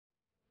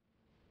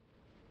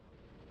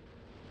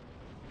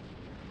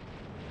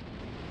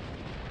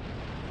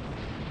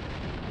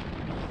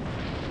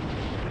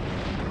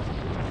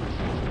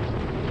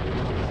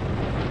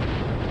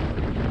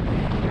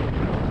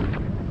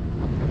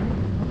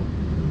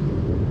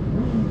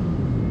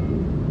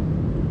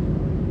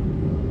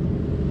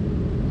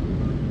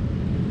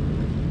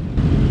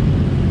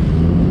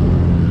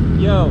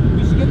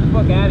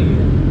fuck out of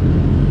here.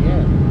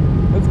 Yeah.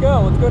 Let's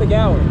go. Let's go to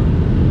Gower. Hey,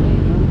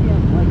 man, we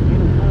have like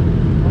 8 o'clock.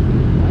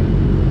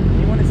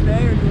 You want to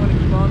stay or do you want to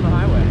keep on the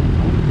highway? I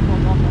want to keep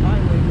on off the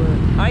highway, but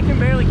I can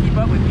barely keep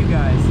up with you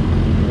guys.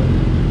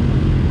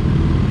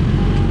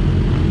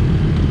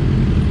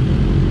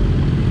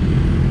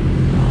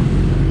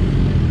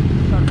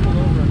 trying to pull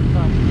over at the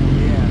top.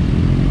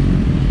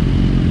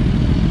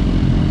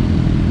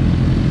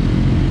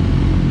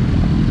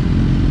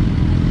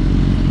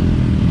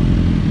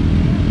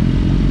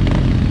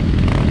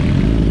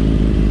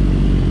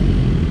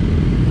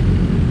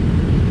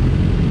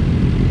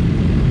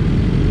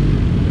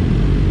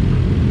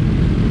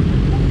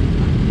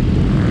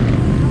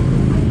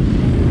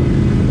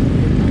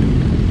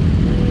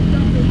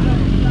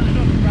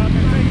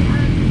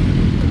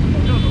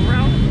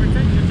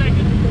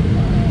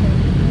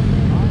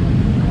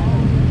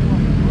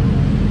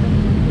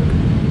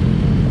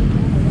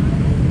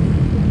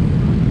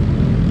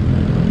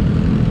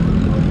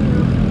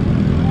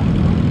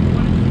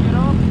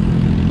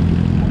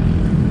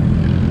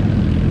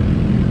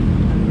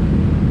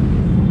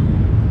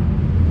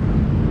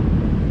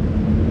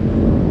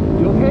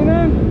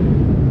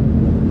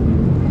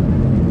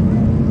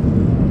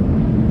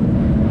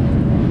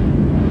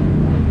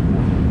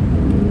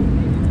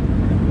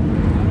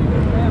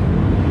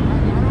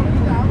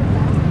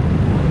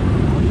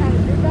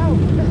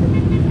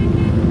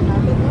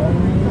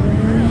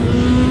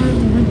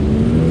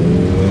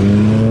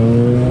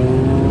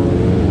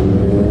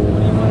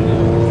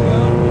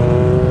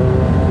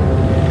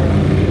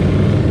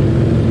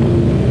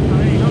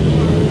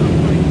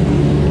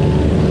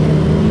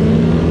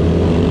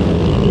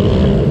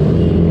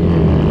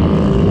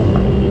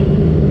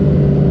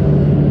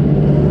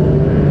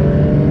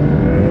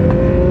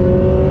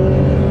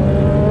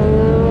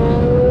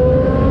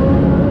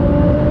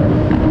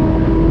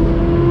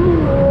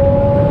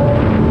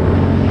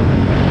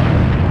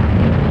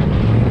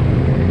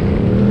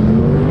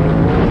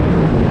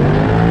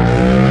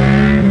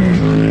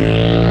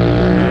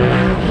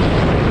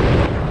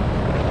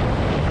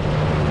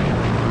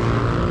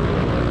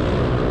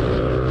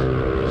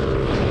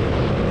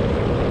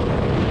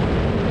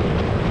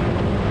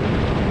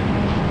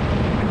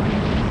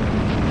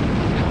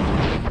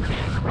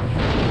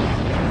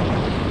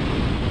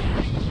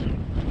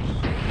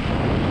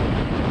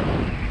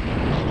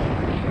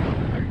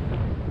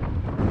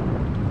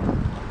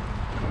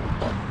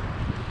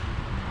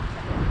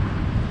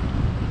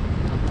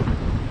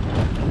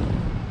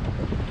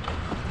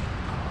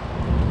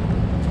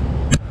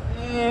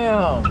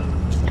 Yeah.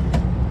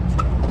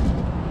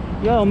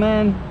 Yo,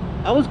 man,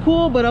 I was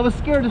cool, but I was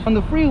scared on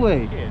the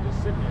freeway. Yeah,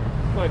 just sitting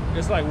there. But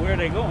it's like, where are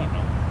they going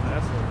though?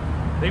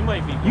 They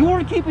might be going. You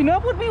weren't keeping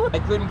up with me? I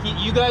couldn't keep.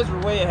 You guys were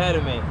way ahead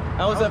of me.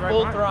 I was at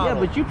full throttle. Yeah,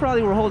 but you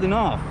probably were holding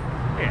off.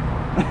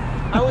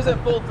 Yeah. I was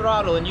at full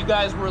throttle, and you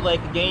guys were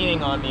like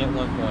gaining on me at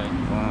one point.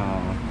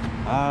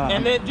 Wow.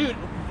 And then, dude,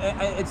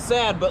 it's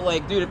sad, but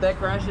like, dude, if that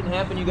crash didn't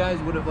happen, you guys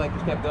would have like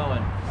just kept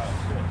going, Oh,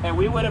 shit. and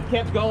we would have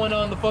kept going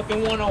on the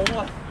fucking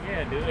 101.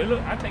 Yeah, dude. It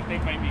look, I think they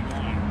might be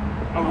going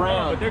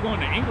Around. but they're going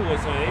to Inglewood,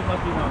 so they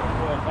must be on the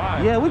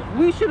 405. Yeah,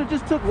 we should have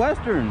just took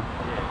Western.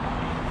 Yeah.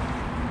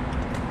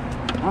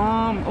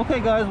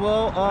 Okay, guys.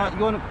 Well, you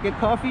want to get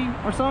coffee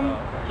or something?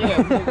 Yeah,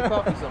 we can get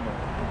coffee somewhere.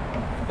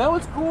 That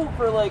was cool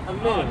for like a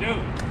minute. Oh,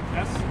 dude,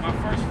 that's my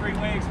first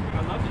freeway experience.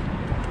 I loved it.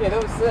 Yeah,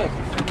 that was sick.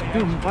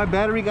 Dude, my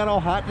battery got all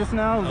hot just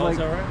now. It was like,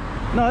 it's all right.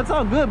 no, it's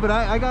all good. But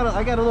I got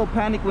a little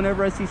panic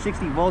whenever I see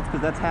 60 volts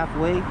because that's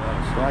halfway.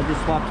 So I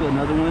just swapped to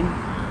another one.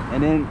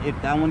 And then if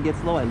that one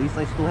gets low, at least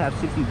I still have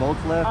 60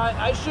 volts left.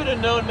 I should have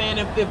known, man.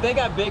 If they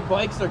got big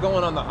bikes, they're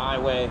going on the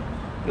highway.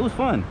 It was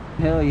fun.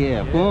 Hell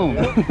yeah, boom.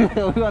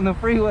 We were on the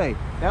freeway.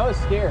 That was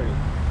scary.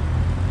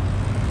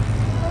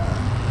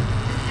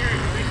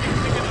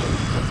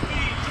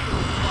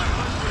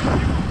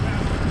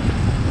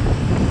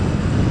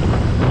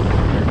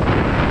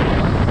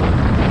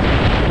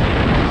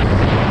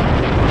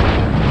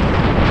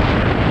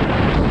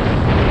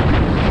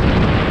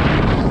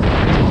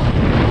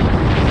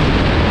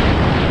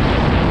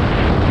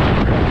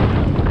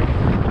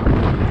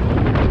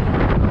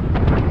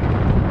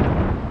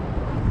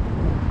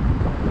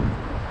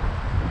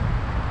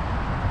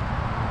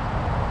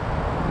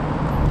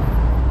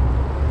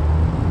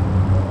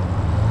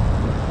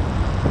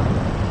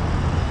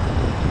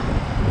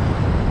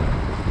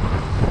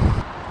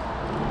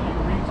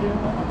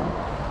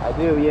 I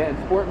do, yeah. In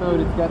sport mode,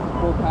 it's got the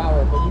full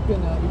power, but you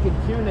can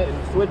tune it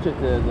and switch it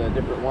to the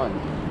different ones.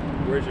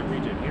 Where's your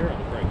region? Here on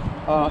the brakes?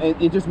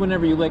 It just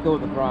whenever you let go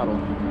of the throttle.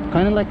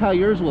 Kind of like how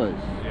yours was.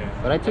 Yeah.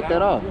 But I took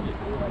that off.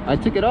 I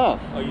took it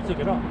off. Oh, you took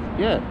it off?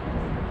 Yeah.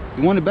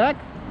 You want it back?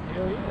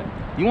 Hell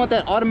yeah. You want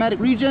that automatic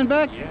regen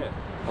back? Yeah.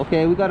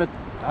 Okay,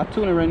 I'll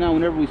tune it right now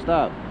whenever we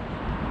stop.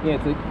 Yeah,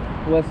 it's like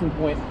less than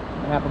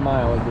half a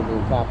mile into the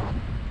top.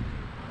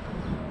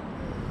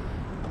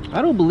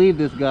 I don't believe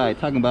this guy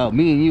talking about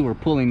me and you were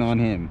pulling on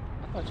him.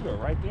 I thought you were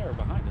right there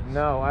behind us.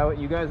 No, I'll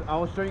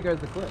show you guys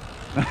the clip.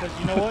 Because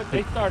you know what?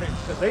 They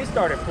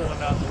started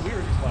pulling up and we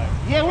were just like...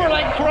 Yeah, we're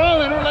like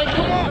crawling. We're like,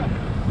 come on.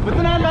 But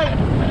then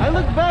I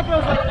looked back and I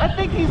was like, I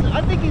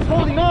think he's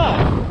holding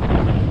off.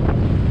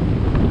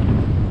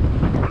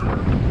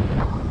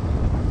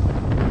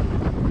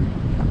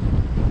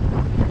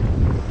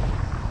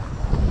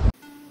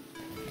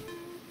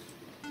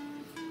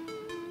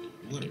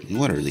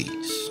 What are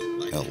these?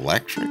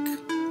 Electric?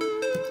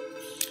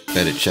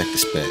 Better check the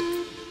spec.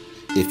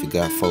 If it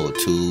got 4 or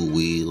 2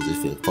 wheels,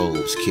 if it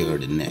folds, secure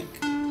the neck.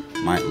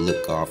 Might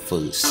look all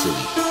full of silly,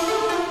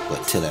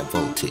 but till that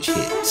voltage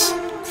hits,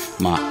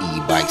 my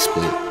e-bike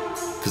split,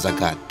 cause I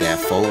got that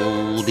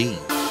 4D.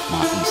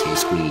 My East head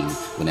scream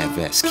when that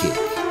vest kick.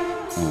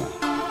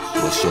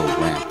 What's your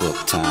ramp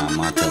up time?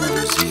 I tell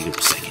them 0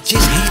 seconds.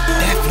 Just hit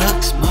that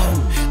flux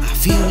mode. I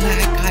feel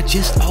like I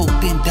just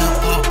opened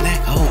up a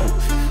black hole.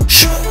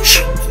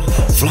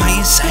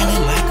 Flying,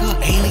 sailing like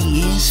an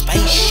alien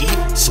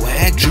spaceship.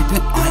 Swag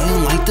dripping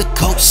iron like the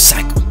coast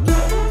cycle.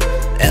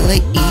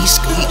 LAE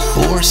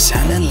skateboard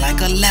sounding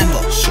like a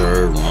Lambo.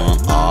 Sure run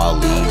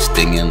Ollie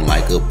stinging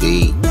like a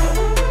bee.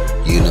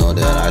 You know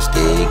that I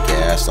stay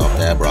gassed off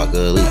that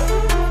broccoli.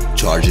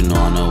 Charging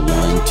on a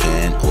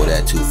 110 or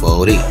that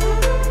 240.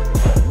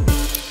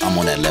 I'm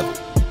on that level.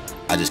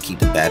 I just keep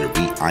the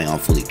battery ion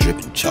fully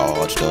dripping,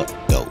 charged up,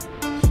 though.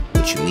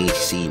 What you mean she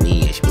see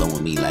me and she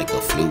blowing me like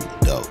a flute,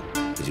 though?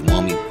 Cause you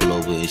want me to pull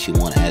over and she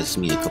wanna ask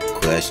me a couple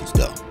questions,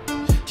 though.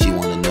 She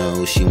wanna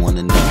know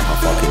how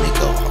far can it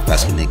go, how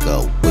fast can it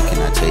go, where can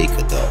I take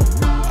her, though?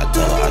 I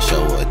tell her I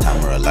show her a time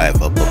of her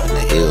life up in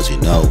the hills, you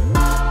know.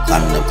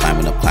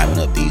 Climbing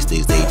up, these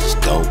days they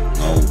just don't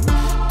know.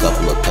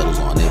 Couple of pedals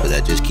on it, but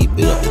that just keep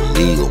it up in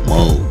legal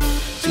mode.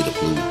 See the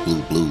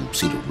blue,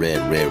 see the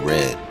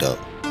red, though.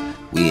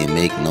 We ain't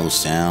make no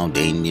sound,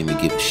 they ain't even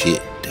give a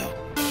shit, though.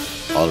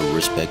 All the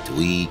respect to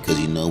we, cause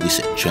you know we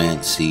set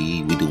trends,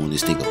 see. We doing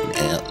this thing up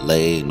in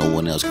LA, no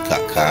one else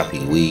can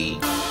copy we.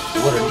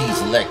 What are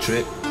these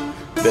electric?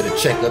 Better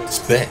check up the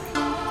spec.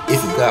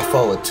 If it got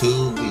 4 or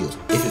 2 wheels,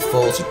 if it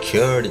folds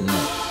secure the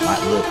neck,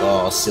 might look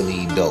all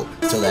silly though,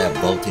 till that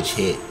voltage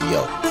hit,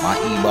 yo. My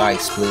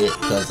e-bike split,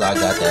 cause I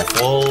got that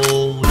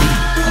 4D.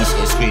 East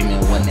head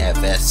screaming when that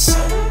vest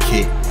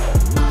kick.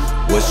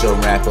 What's your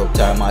wrap up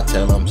time? I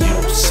tell them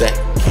 0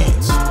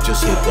 seconds.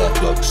 Just hit that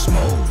flux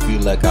mode.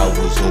 Feel like I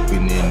was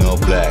opening a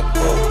black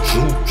hole.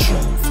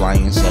 True.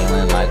 Flying,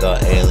 sailing like a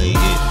alien.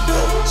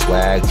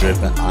 Swag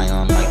dripping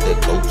iron like the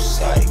coast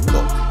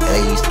cycle.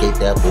 LA skate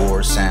that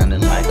board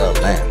sounding like a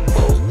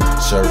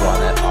Lambo. Serve on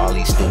that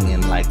Ollie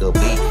stinging like a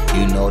bee.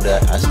 You know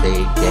that I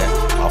stay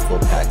gas off a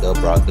pack of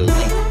broccoli.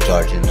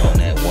 Charging on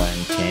that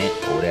 110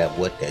 or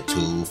that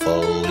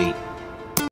 240.